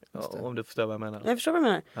 Om du förstår vad jag menar. Jag förstår vad du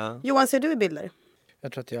menar. Ja. Johan, ser du i bilder?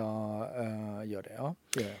 Jag tror att jag gör det, ja.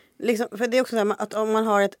 Liksom, för det är också så här, att om man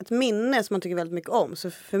har ett minne som man tycker väldigt mycket om,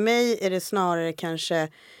 så för mig är det snarare kanske,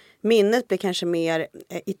 minnet blir kanske mer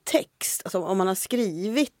i text. Alltså om man har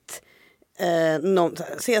skrivit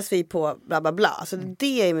ses vi på bla bla bla. Alltså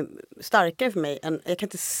det är starkare för mig än, jag kan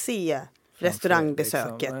inte se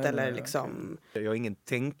restaurangbesöket liksom, eller liksom. Jag är ingen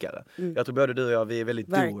tänkare. Jag tror både du och jag, vi är väldigt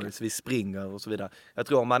doers, vi springer och så vidare. Jag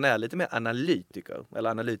tror om man är lite mer analytiker eller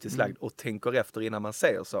analytiskt lagd och tänker efter innan man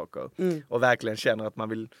säger saker och verkligen känner att man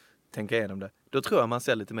vill tänka igenom det, då tror jag man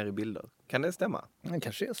ser lite mer i bilder. Kan det stämma? Det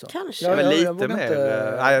kanske är så. Kanske. Jag lite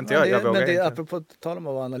mer. Nej, inte jag. Jag vågar men det, inte. Apropå tal om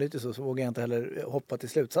att vara analytisk så vågar jag inte heller hoppa till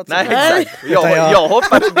slutsatsen. Nej, exakt.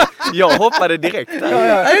 Jag hoppade direkt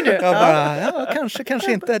där.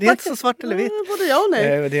 Kanske inte. Det är inte så svart eller vitt. Både jag och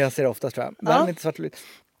nej. Det jag ser oftast, tror jag. Men inte svart eller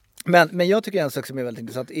vitt. Men jag tycker en sak som är väldigt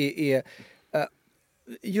intressant är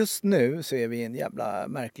just nu så är vi i en jävla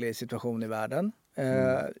märklig situation i världen.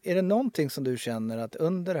 Är det någonting som du känner att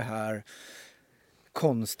under det här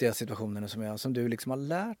konstiga situationen som du liksom har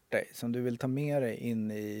lärt dig, som du vill ta med dig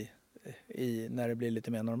in i när det blir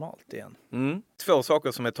lite mer normalt igen? 2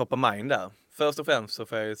 saker som är top of mind där. Först och främst så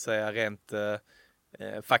får jag säga rent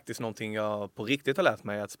faktiskt någonting jag på riktigt har lärt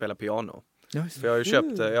mig att spela piano. För jag har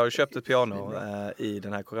ju köpt ett piano i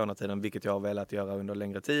den här coronatiden, vilket jag har velat göra under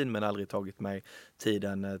längre tid men aldrig tagit mig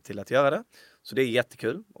tiden till att göra det. Så det är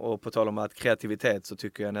jättekul. Och på tal om att kreativitet så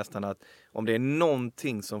tycker jag nästan att om det är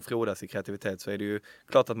någonting som frodas i kreativitet så är det ju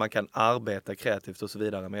klart att man kan arbeta kreativt och så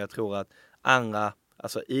vidare. Men jag tror att andra,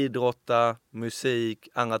 alltså idrotta, musik,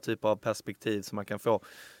 andra typer av perspektiv som man kan få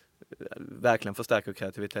verkligen förstärker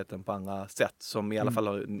kreativiteten på andra sätt som i alla fall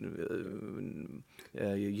har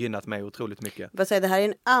gynnat mig otroligt mycket. Vad säger det här är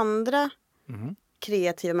en andra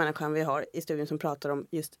kreativa människan vi har i studion som pratar om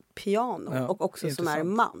just piano och också som är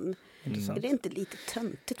man. Är det inte lite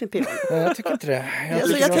töntigt med piano? Jag tycker inte det.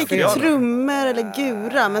 Jag tänker trummor eller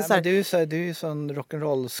gura. Men så här, men du är ju sån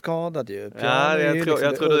rock'n'roll-skadad ju. Ja,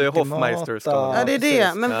 jag tror du är Hoffmeister-skadad. Ja, det är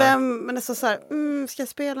det. Men det är så här, ska jag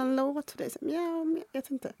spela en låt för dig? Ja, jag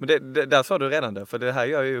vet inte. Men där sa du redan det, för det här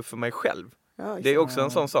gör jag ju för mig själv. Ja, det är också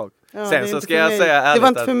en sån sak. Ja, sen så ska jag säga ärligt, det var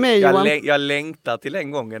inte för mig, jag längtar till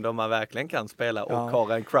den gången då man verkligen kan spela och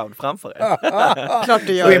har en crowd framför en. Klart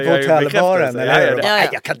du gör. Gå in på hotellbaren.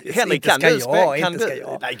 Henrik, kan du?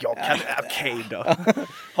 Nej, jag kan. Okej då.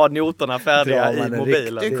 ha noterna färdiga Drar man i en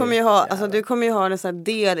mobilen. Du kommer ju ha en sån här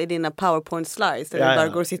del i dina PowerPoint slides där du bara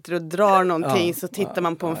går och sitter och drar någonting, så tittar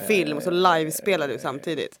man på en film och så livespelar du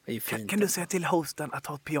samtidigt. Det är fint. Kan du säga till hosten att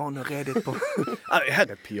ha ett piano redigt på... här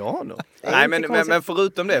är ett piano. är Nej, inte men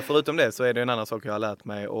förutom det så är det en annan sak jag har lärt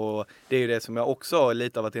mig, och det är ju det som jag också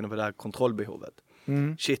lite har varit inne på, det här kontrollbehovet.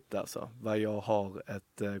 Shit alltså, vad jag har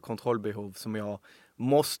ett kontrollbehov som jag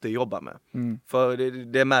måste jobba med. För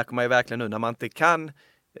det märker man ju verkligen nu när man inte kan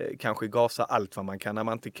kanske gasa allt vad man kan, när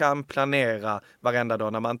man inte kan planera varenda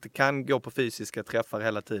dag, när man inte kan gå på fysiska träffar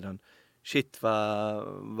hela tiden. Shit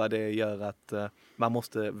vad det gör att man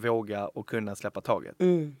måste våga och kunna släppa taget.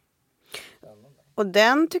 Och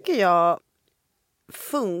den tycker jag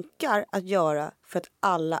funkar att göra för att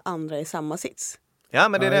alla andra är i samma sits. Ja,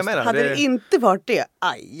 men det är det jag menar. Hade det inte varit det,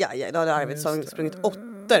 då hade Arvidsson sprungit 8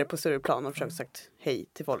 på Stureplan och försökt sagt hej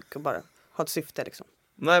till folk och bara ha ett syfte liksom.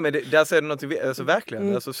 Nej, men där ser du något, alltså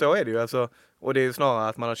verkligen, alltså, så är det ju. Alltså, och det är ju snarare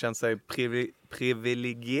att man har känt sig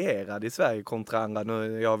privilegierad i Sverige kontra andra.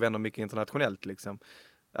 Nu jag vänner mycket internationellt liksom.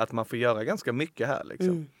 Att man får göra ganska mycket här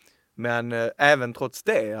liksom. Men även trots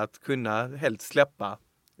det, att kunna helt släppa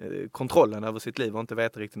kontrollen över sitt liv och inte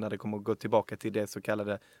veta riktigt när det kommer att gå tillbaka till det så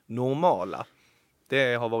kallade normala.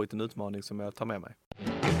 Det har varit en utmaning som jag tar med mig.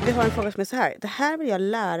 Vi har en fråga som är så här. Det här vill jag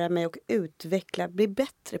lära mig och utveckla, bli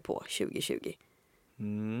bättre på 2020.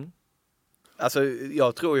 Alltså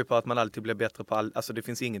jag tror ju på att man alltid blir bättre på alltså det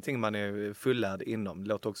finns ingenting man är fullärd inom. Det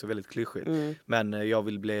låter också väldigt klyschigt. Men jag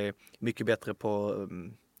vill bli mycket bättre på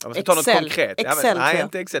jag måste ta något konkret. Excel, nej,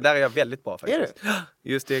 inte Excel. Där är jag väldigt bra faktiskt. Är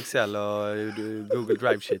du? Just i Excel och Google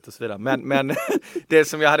Drive Sheet och så vidare. Men det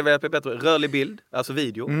som jag hade velat bli bättre, rörlig bild, alltså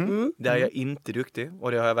video. Där är jag inte duktig.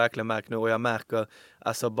 Och det har jag verkligen märkt nu. Och jag märker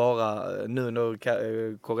alltså bara nu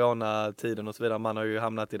under coronatiden och så vidare. Man har ju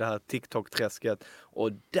hamnat i det här TikTok-träsket.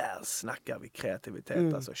 Och där snackar vi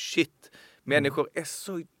kreativitet. Alltså shit. Människor är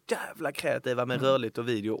så jävla kreativa med rörligt och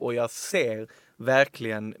video. Och jag ser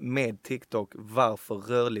verkligen med TikTok varför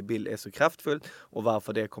rörlig bild är så kraftfullt. Och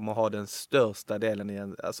varför det kommer ha den största delen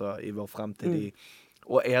i vår framtid.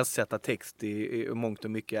 Och ersätta text i mångt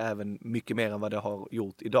och mycket. Även mycket mer än vad det har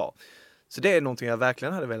gjort idag. Så det är någonting jag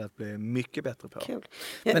verkligen hade velat bli mycket bättre på. Kul.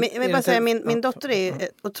 Men bara säga, min dotter är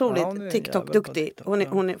otroligt TikTok-duktig.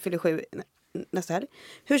 Hon fyller 7 nästa helg.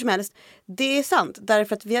 Hur som helst, det är sant.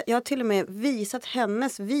 Därför att jag har till och med visat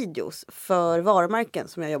hennes videos för varumärken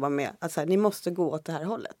som jag jobbar med. Att så här, ni måste gå åt det här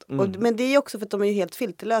hållet. Men det är också för att de är ju helt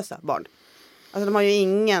filterlösa barn. Alltså de har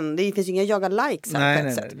ju det finns ju inga jaga likes här på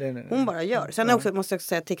ett sätt. Nej. Hon bara gör. Sen också, måste jag också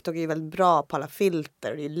säga att TikTok är ju väldigt bra på alla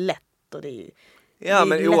filter. Det är lätt och det är ja,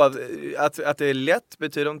 men att det är lätt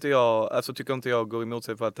betyder inte jag, alltså tycker inte jag går emot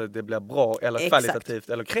sig för att det blir bra eller kvalitativt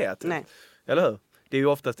eller kreativt. Nej. Eller hur? Det är ju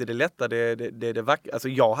oftast det lätta, det är det vackra. Alltså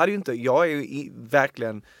jag är ju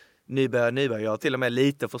verkligen nybörjare. Jag har till och med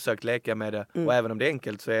lite försökt leka med det. Och även om det är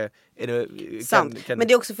enkelt så är det... Sant. Men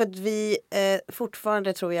det är också för att vi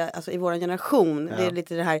fortfarande tror jag, alltså i vår generation, det är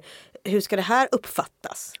lite det här, hur ska det här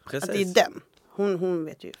uppfattas? Precis. Att det är den. Hon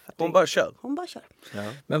vet ju. Hon bara kör. Hon bara kör.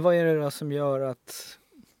 Ja. Men vad är det då som gör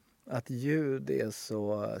att ljud är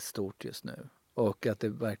så stort just nu? Och att det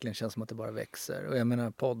verkligen känns som att det bara växer. Och jag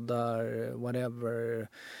menar poddar, whatever.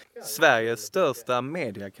 Sveriges största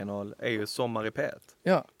mediekanal är ju Sommar i P1.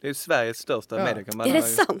 Ja. Det är ju Sveriges största mediekanal. Är det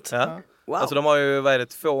sant? Ja. Wow. Alltså de har ju,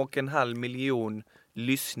 2,5 miljon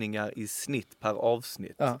lyssningar i snitt per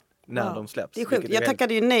avsnitt. Ja. När de släpps. Det är sjukt. Jag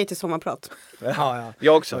tackade ju nej till sommarprat. Ja.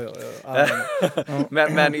 Jag också. Ja.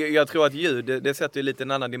 Men jag tror att ljud, det sätter ju lite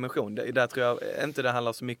en annan dimension. Där tror jag inte det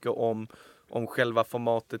handlar så mycket om själva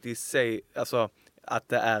formatet i sig, alltså att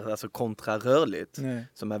det är alltså kontrarörligt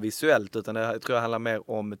som är visuellt, utan det tror jag handlar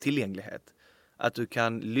mer om tillgänglighet. Att du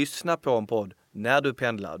kan lyssna på en podd när du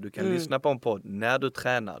pendlar, du kan lyssna på en podd när du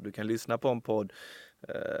tränar, du kan lyssna på en podd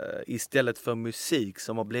istället för musik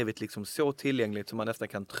som har blivit liksom så tillgängligt som man nästan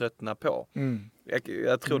kan tröttna på.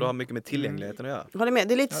 Jag tror det har mycket med tillgängligheten att göra. Håller med.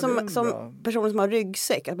 Det är lite som personer som har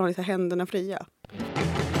ryggsäck, att man har liksom händerna fria.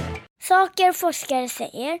 Saker forskare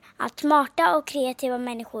säger att smarta och kreativa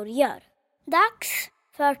människor gör. Dags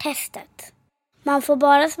för testet. Man får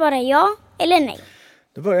bara svara ja eller nej.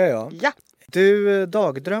 Då börjar jag. Ja. Du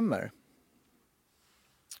dagdrömmer.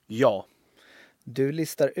 Ja. Du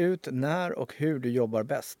listar ut när och hur du jobbar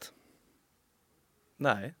bäst.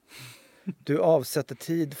 Nej. Du avsätter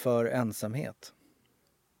tid för ensamhet.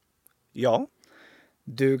 Ja.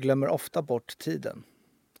 Du glömmer ofta bort tiden.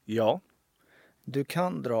 Ja. Du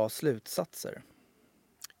kan dra slutsatser.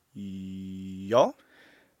 Ja.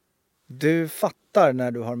 Du fattar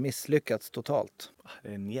när du har misslyckats totalt. Det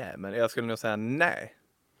är men jag skulle nog säga nej.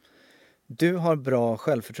 Du har bra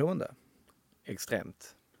självförtroende.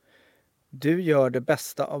 Extremt. Du gör det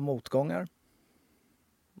bästa av motgångar.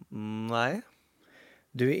 Nej.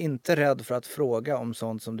 Du är inte rädd för att fråga om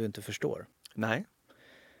sånt som du inte förstår. Nej.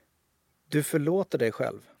 Du förlåter dig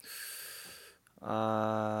själv.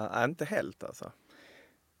 Inte helt alltså.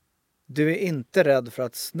 Du är inte rädd för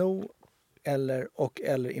att sno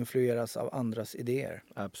eller influeras av andras idéer.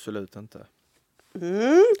 Absolut inte.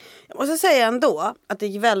 Jag måste säga ändå att det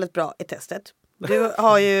gick väldigt bra i testet. Du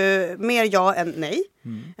har ju mer ja än nej.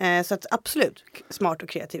 Så att absolut smart och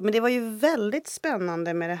kreativ. Men det var ju väldigt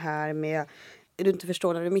spännande med det här med du inte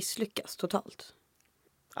förstår när du misslyckas totalt.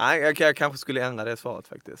 Nej, jag kanske skulle ändra det svaret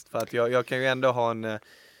faktiskt. För att jag kan ju ändå ha en...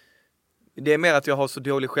 Det är mer att jag har så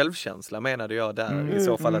dålig självkänsla, menade jag där. I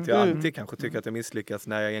så fall att jag alltid kanske tycker att jag misslyckas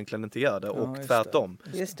när jag egentligen inte gör det. Och tvärtom.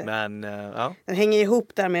 Just det. Men, ja. Den hänger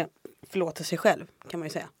ihop där med förlåta sig själv, kan man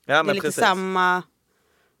ju säga. Ja, det är men lite precis. samma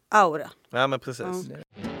aura. Ja, men precis.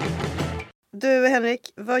 Ja. Du,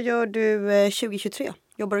 Henrik, vad gör du 2023?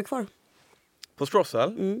 Jobbar du kvar? På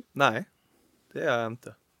Strossel? Nej, det gör jag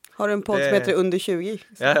inte. Har du en podd som heter Under 20?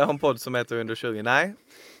 Ja, jag har en podd som heter Under 20. Nej.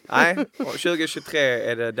 Och 2023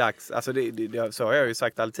 är det dags. Alltså så har jag ju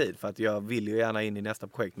sagt alltid. För att jag vill ju gärna in i nästa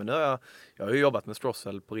projekt. Men nu har jag har ju jobbat med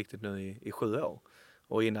Strossel på riktigt nu i 7 år.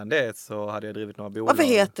 Och innan det så hade jag drivit några bolag. Varför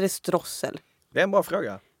heter det Strossel? Det är en bra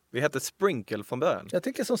fråga. Vi hette Sprinkle från början. Jag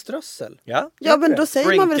tycker som strössel. Ja, men då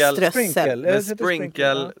säger man väl strössel? Men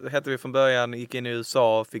Sprinkle hette vi från början, gick in i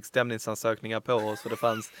USA, fick stämningsansökningar på oss och det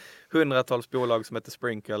fanns hundratals bolag som hette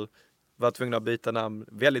Sprinkle. Var tvungna att byta namn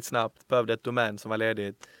väldigt snabbt, behövde ett domän som var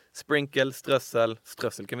ledigt. Sprinkle, Strössel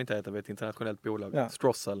kan vi inte heta, vi är ett internationellt bolag. Ja.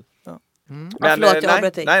 Strossel. Ja. Men,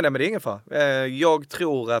 nej, men det är ingen fara. Jag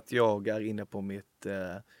tror att jag är inne på mitt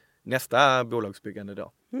nästa bolagsbyggande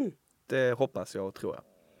då. Det hoppas jag och tror jag.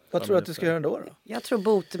 Vad tror du att du ska göra då? Jag tror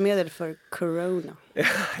botemedel för corona.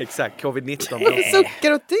 Exakt, covid-19.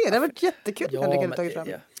 Suckar åt det, det har varit jättekul.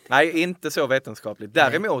 Nej, inte så vetenskapligt.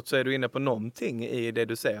 Däremot så är du inne på någonting i det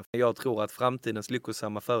du säger. Jag tror att framtidens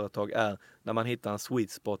lyckosamma företag är när man hittar en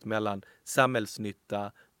sweet spot mellan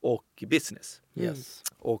samhällsnytta och business. Yes.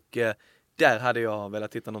 Och där hade jag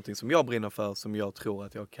velat hitta någonting som jag brinner för, som jag tror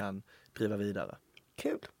att jag kan driva vidare.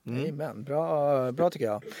 Kul. Amen. Bra tycker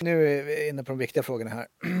jag. Nu är vi inne på de viktiga frågorna här.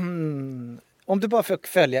 Om du bara fick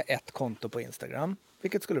följa ett konto på Instagram,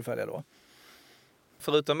 vilket skulle du följa då?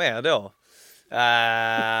 Förutom er då?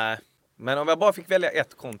 Men om jag bara fick välja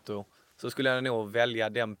ett konto så skulle jag nog välja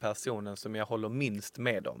den personen som jag håller minst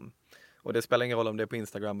med om. Och det spelar ingen roll om det är på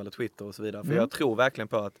Instagram eller Twitter och så vidare. För jag tror verkligen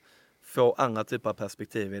på att få andra typer av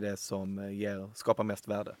perspektiv i det som skapar mest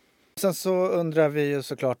värde. Sen så undrar vi ju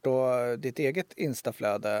såklart då ditt eget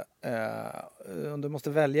Instaflöde. Om du måste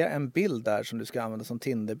välja en bild där som du ska använda som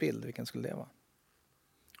Tinderbild, vilken skulle det vara?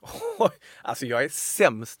 Alltså jag är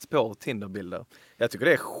sämst på Tinderbilder. Jag tycker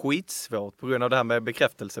det är skitsvårt på grund av det här med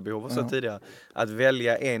bekräftelsebehov och så tidigare. Att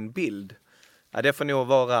välja en bild. Ja, det får nog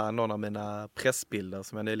vara någon av mina pressbilder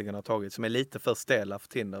som jag nyligen har tagit. Som är lite för stela för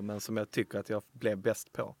Tinder men som jag tycker att jag blev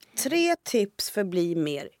bäst på. 3 tips för att bli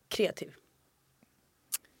mer kreativ.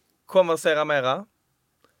 Konversera mera.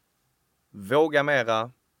 Våga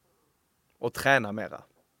mera. Och träna mera.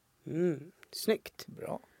 Snyggt.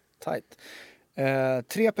 Bra. Tight.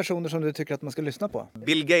 3 personer som du tycker att man ska lyssna på?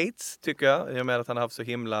 Bill Gates tycker jag. I och med att han har haft så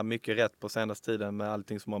himla mycket rätt på senaste tiden med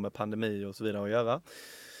allting som har med pandemi och så vidare att göra.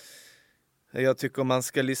 Jag tycker man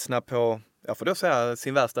ska lyssna på, jag får då säga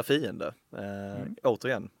sin värsta fiende.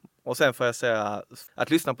 Återigen. Och sen får jag säga att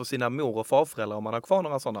lyssna på sina mor- och farföräldrar om man har kvar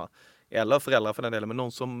några sådana. Eller föräldrar för den delen, men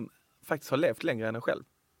någon som faktiskt har levt längre än en själv.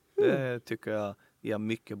 Det tycker jag ger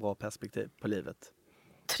mycket bra perspektiv på livet.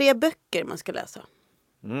 3 böcker man ska läsa.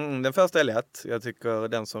 Den första är lätt. Jag tycker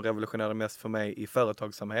den som revolutionerade mest för mig i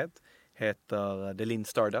företagsamhet heter The Lean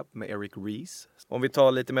Startup med Eric Ries. Om vi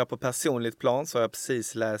tar lite mer på personligt plan så har jag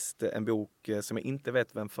precis läst en bok som jag inte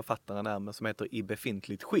vet vem författaren är men som heter I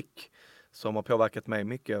befintligt skick. Som har påverkat mig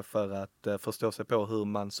mycket för att förstå sig på hur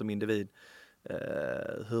man som individ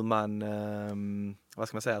hur man, vad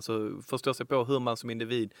ska man säga, alltså förstå sig på hur man som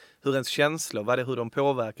individ, hur ens känslor, hur de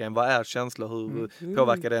påverkar en, vad är känslor, hur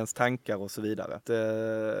påverkar det ens tankar och så vidare.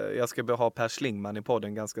 Jag ska ha Per Schlingmann i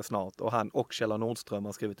podden ganska snart och han och Kjell Nordström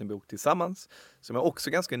har skrivit en bok tillsammans som jag också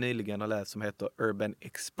ganska nyligen har läst som heter Urban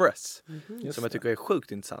Express som jag tycker är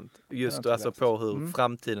sjukt intressant. Just alltså på hur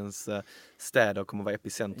framtidens städer kommer att vara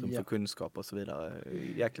epicentrum för kunskap och så vidare.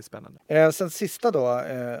 Jäkligt spännande. Sen sista då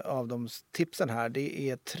av de tipsen här, det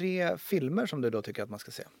är 3 filmer som du då tycker att man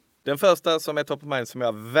ska se. Den första som är top of mind som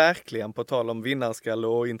jag verkligen på tal om vinnarskall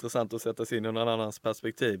och intressant att sätta sig in i någon annans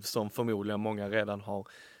perspektiv som förmodligen många redan har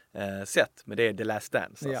sett. Men det är The Last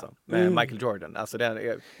Dance alltså, med Michael Jordan. Alltså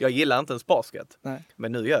jag gillar inte ens basket. Nej.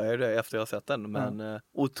 Men nu gör jag det efter jag har sett den. Men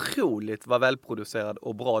otroligt vad välproducerad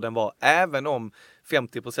och bra den var. Även om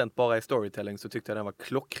 50% bara är storytelling så tyckte jag den var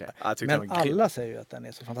klockren. Men alla säger ju att den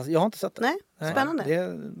är så fantastisk. Jag har inte sett den. Nej,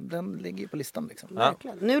 spännande. Den ligger på listan liksom.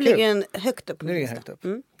 Verkligen. Nu ligger den högt upp. Nu ligger den högt upp.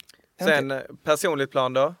 Sen personligt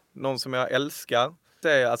plan då. Någon som jag älskar.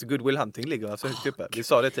 Det är, alltså Good Will Hunting ligger alltså högt uppe. Vi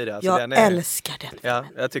sa det tidigare. Alltså Jag älskar den. Ja,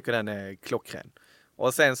 jag tycker den är klockren.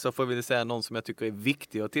 Och sen så får vi säga någon som jag tycker är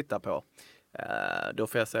viktig att titta på. Då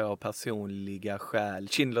får jag säga av personliga skäl.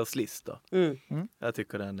 Schindler's List då. Jag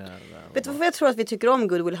tycker den är... Vet du varför jag tror att vi tycker om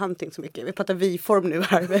Good Will Hunting så mycket? Vi pratar vi-form nu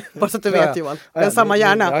här. Bara så att du vet Johan. Den samma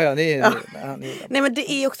hjärna. Nej men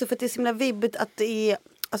det är också för att det är så himla vibbigt att det är...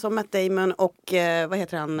 Alltså Matt Damon och vad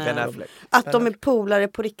heter han? Ben Affleck. Att de är polare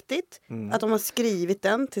på riktigt. Att de har skrivit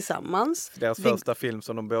den tillsammans. Deras första film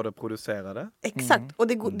som de båda producerade. Exakt. Och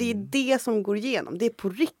det är det som går igenom. Det är på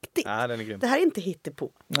riktigt. Ja, den är grym. Det här är inte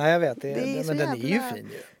hittepå. Nej, jag vet. Men den är ju fin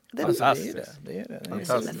ju. Den Alltså, det är det.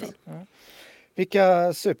 Fantastiskt.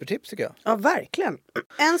 Vilka supertips tycker jag. Ja, verkligen.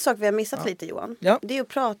 En sak vi har missat lite Johan. Ja. Det är att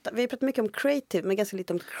prata. Vi har pratat mycket om creative men ganska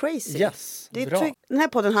lite om crazy. Yes, Det är bra. den här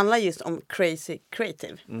podden handlar just om crazy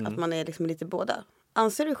creative. Att man är liksom lite båda.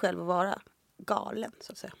 Anser du själv att vara galen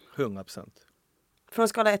så att säga? 100%. Från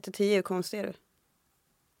skala 1 till 10, hur konstig är du?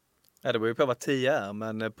 Ja, det beror ju på vad 10 är.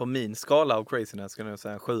 Men på min skala av craziness ska jag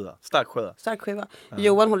säga en 7. Stark 7. Stark 7.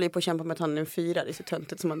 Johan håller ju på att kämpa med att han är en 4. Det är så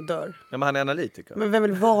töntigt som man dör. Ja, men han är analytiker. Men vem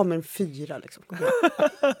vill vara med en 4 liksom?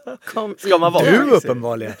 Ska man vara Du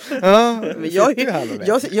uppenbarligen. Ja, Men jag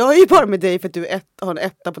är ju bara med dig för att du har en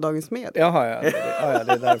 1 på Dagens Med. Jaha, ja.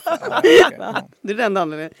 Det är därför. Det är den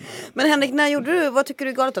anledningen. Men Henrik, vad tycker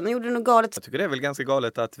du är galet då? När gjorde du något galet? Jag tycker det är väl ganska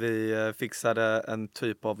galet att vi fixade en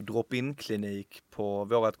typ av drop-in-klinik på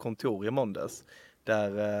vårt kontor i måndags.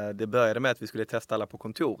 Där det började med att vi skulle testa alla på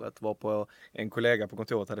kontoret. Varpå en kollega på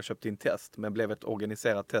kontoret hade köpt in test. Men blev ett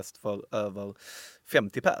organiserat test för över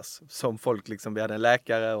 50 pers. Som folk liksom, vi hade en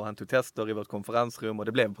läkare och han tog tester i vårt konferensrum. Och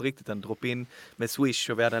det blev på riktigt en drop-in med Swish.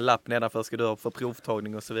 Och vi hade en lapp nedanför ska du för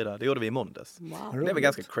provtagning och så vidare. Det gjorde vi i måndags. Wow. Det var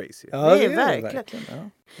ganska crazy. Ja, det är verkligen. Ja.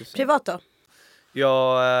 Privat då?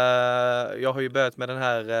 Jag har ju börjat med den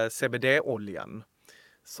här CBD-oljan.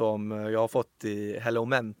 Som jag har fått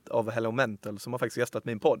av Hello Mental som har faktiskt gästat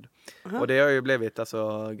min podd. Och det har ju blivit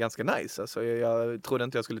alltså ganska nice. Alltså, jag trodde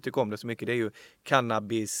inte jag skulle tycka om det så mycket. Det är ju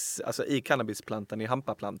cannabis, alltså i cannabisplantan, i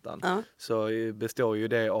hampaplantan. Så består ju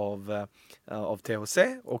det av THC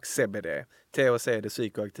och CBD. THC är det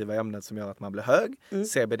psykoaktiva ämnet som gör att man blir hög.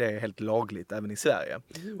 CBD är helt lagligt även i Sverige.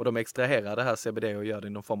 Och de extraherar det här CBD och gör det i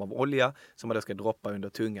någon form av olja som man då ska droppa under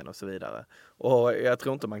tungan och så vidare. Och jag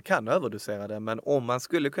tror inte man kan överdosera det, men om man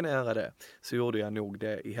skulle kunna göra det så gjorde jag nog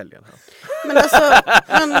det i helgen här. Men alltså,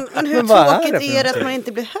 men hur tråkigt är det att man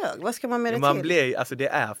inte blir hög? Vad ska man med det till? Alltså det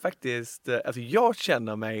är faktiskt, alltså jag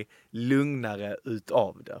känner mig lugnare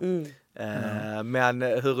utav det. Men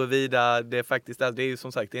huruvida det faktiskt det är ju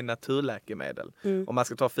som sagt det är naturläkemedel. Om man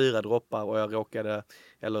ska ta 4 droppar och jag råkade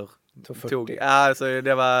alltså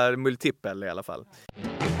det var multipel i alla fall.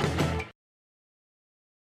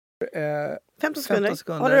 15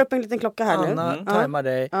 sekunder. Håller upp en liten klocka här nu. Anna tajmar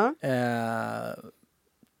dig.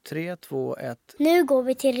 3, 2, 1. Nu går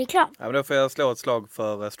vi till reklam. Ja, men då får jag slå ett slag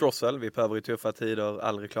för Strossel. Vi behöver i tuffa tider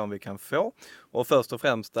all reklam vi kan få. Och först och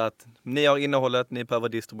främst att ni har innehållet, ni behöver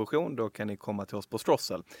distribution, då kan ni komma till oss på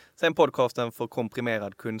Strossel. Sen podcasten för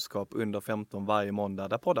komprimerad kunskap under 15 varje måndag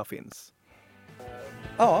där poddar finns.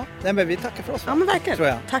 Ja, men vi tackar för oss. Ja men verkligen. Tror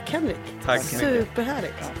jag. Tack Henrik. Tack.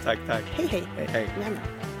 Superhärligt. Tack. Hej. Hej.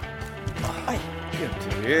 Aj.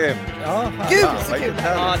 Grymt. Ja, Gud Fan, så vad kul.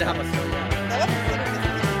 härligt. det här var så jävla.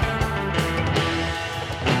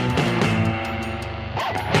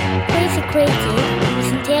 Crazy Creative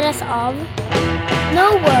presenteras av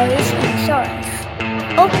No Worries Insurance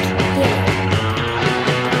och Hela.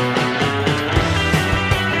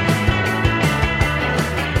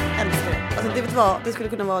 Älskar det. Alltså det vet vad, det skulle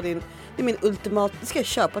kunna vara det är min ultimat, det ska jag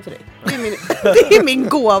köpa till dig. Det är min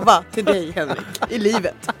gåva till dig Henrik i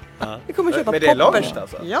livet. Jag kommer köpa men det är poppers. lagligt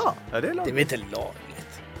alltså? Ja. Det är Det är lagligt. väl inte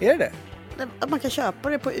lagligt? Är det? Att man kan köpa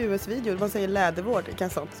det på US-video. Man säger lädervård i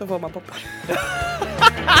kassan så får man poppar.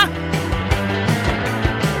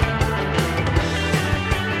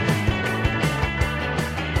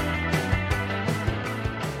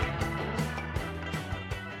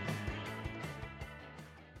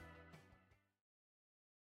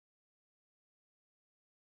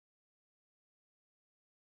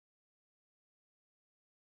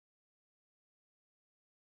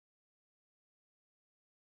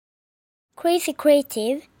 Crazy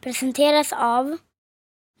Creative presenteras av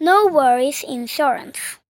No Worries Insurance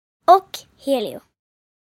och Helio.